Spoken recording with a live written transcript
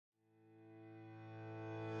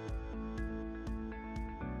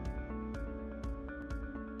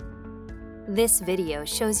This video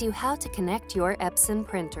shows you how to connect your Epson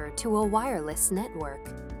printer to a wireless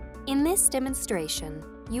network. In this demonstration,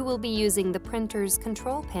 you will be using the printer's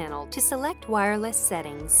control panel to select wireless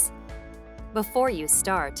settings. Before you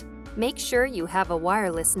start, make sure you have a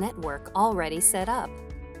wireless network already set up.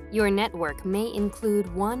 Your network may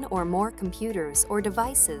include one or more computers or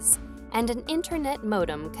devices and an internet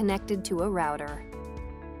modem connected to a router.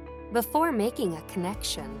 Before making a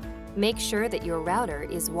connection, make sure that your router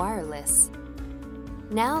is wireless.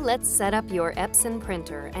 Now let's set up your Epson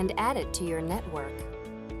printer and add it to your network.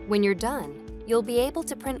 When you're done, you'll be able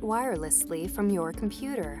to print wirelessly from your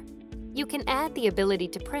computer. You can add the ability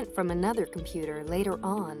to print from another computer later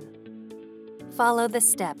on. Follow the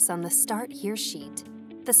steps on the Start Here sheet.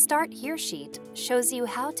 The Start Here sheet shows you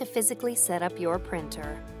how to physically set up your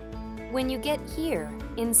printer. When you get here,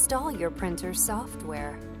 install your printer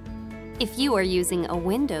software. If you are using a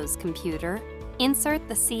Windows computer, insert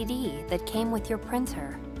the CD that came with your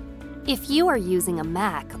printer. If you are using a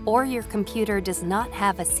Mac or your computer does not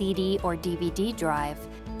have a CD or DVD drive,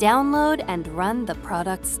 download and run the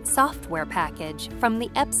product's software package from the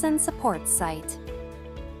Epson support site.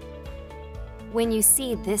 When you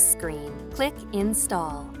see this screen, click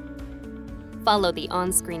Install. Follow the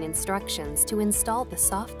on-screen instructions to install the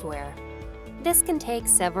software. This can take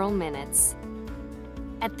several minutes.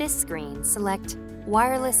 At this screen, select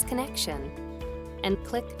Wireless Connection and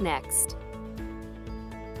click Next.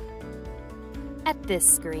 At this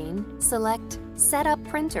screen, select Set up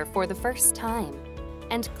printer for the first time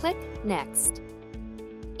and click Next.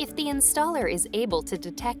 If the installer is able to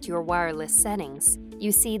detect your wireless settings,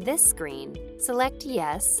 you see this screen, select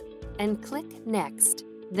Yes and click Next,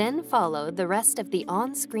 then follow the rest of the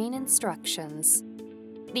on-screen instructions.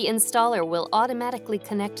 The installer will automatically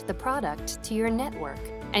connect the product to your network,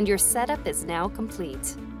 and your setup is now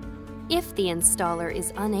complete. If the installer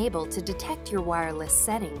is unable to detect your wireless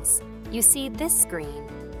settings, you see this screen.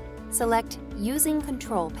 Select Using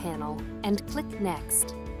Control Panel and click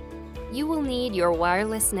Next. You will need your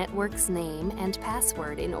wireless network's name and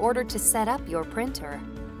password in order to set up your printer.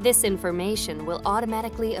 This information will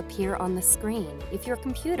automatically appear on the screen if your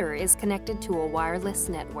computer is connected to a wireless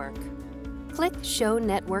network. Click Show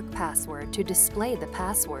Network Password to display the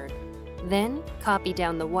password. Then, copy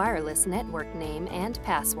down the wireless network name and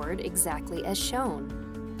password exactly as shown.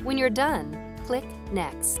 When you're done, click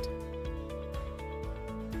Next.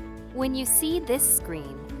 When you see this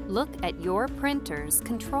screen, look at your printer's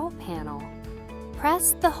control panel.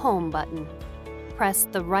 Press the Home button. Press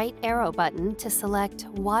the right arrow button to select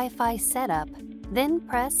Wi-Fi Setup, then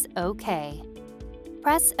press OK.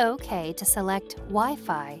 Press OK to select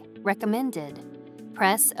Wi-Fi Recommended.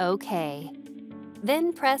 Press OK.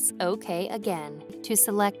 Then press OK again to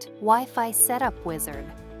select Wi-Fi Setup Wizard.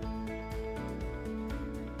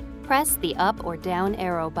 Press the up or down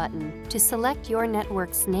arrow button to select your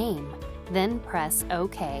network's name, then press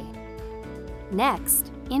OK.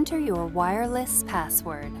 Next, enter your wireless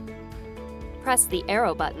password. Press the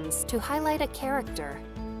arrow buttons to highlight a character,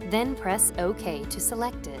 then press OK to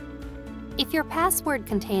select it. If your password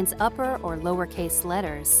contains upper or lowercase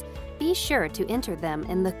letters, be sure to enter them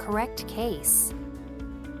in the correct case.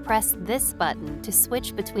 Press this button to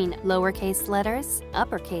switch between lowercase letters,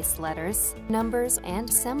 uppercase letters, numbers,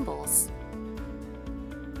 and symbols.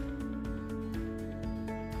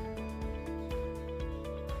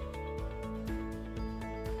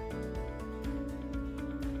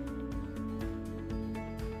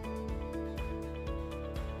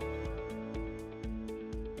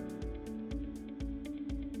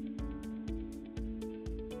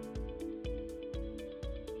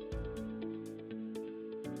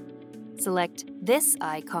 Select this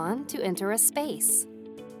icon to enter a space.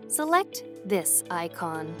 Select this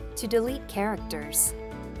icon to delete characters.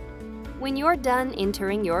 When you're done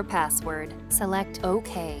entering your password, select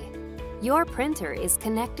OK. Your printer is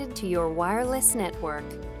connected to your wireless network.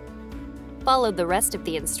 Follow the rest of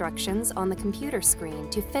the instructions on the computer screen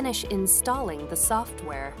to finish installing the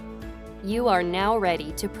software. You are now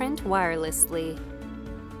ready to print wirelessly.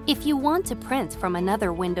 If you want to print from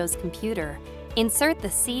another Windows computer, insert the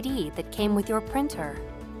CD that came with your printer.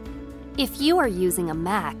 If you are using a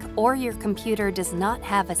Mac or your computer does not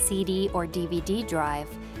have a CD or DVD drive,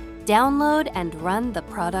 download and run the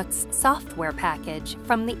product's software package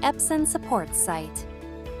from the Epson support site.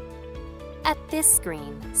 At this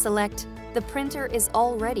screen, select The printer is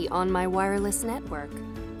already on my wireless network.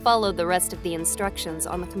 Follow the rest of the instructions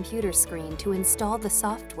on the computer screen to install the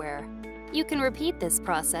software. You can repeat this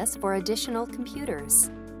process for additional computers.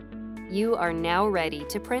 You are now ready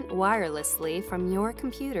to print wirelessly from your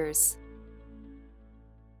computers.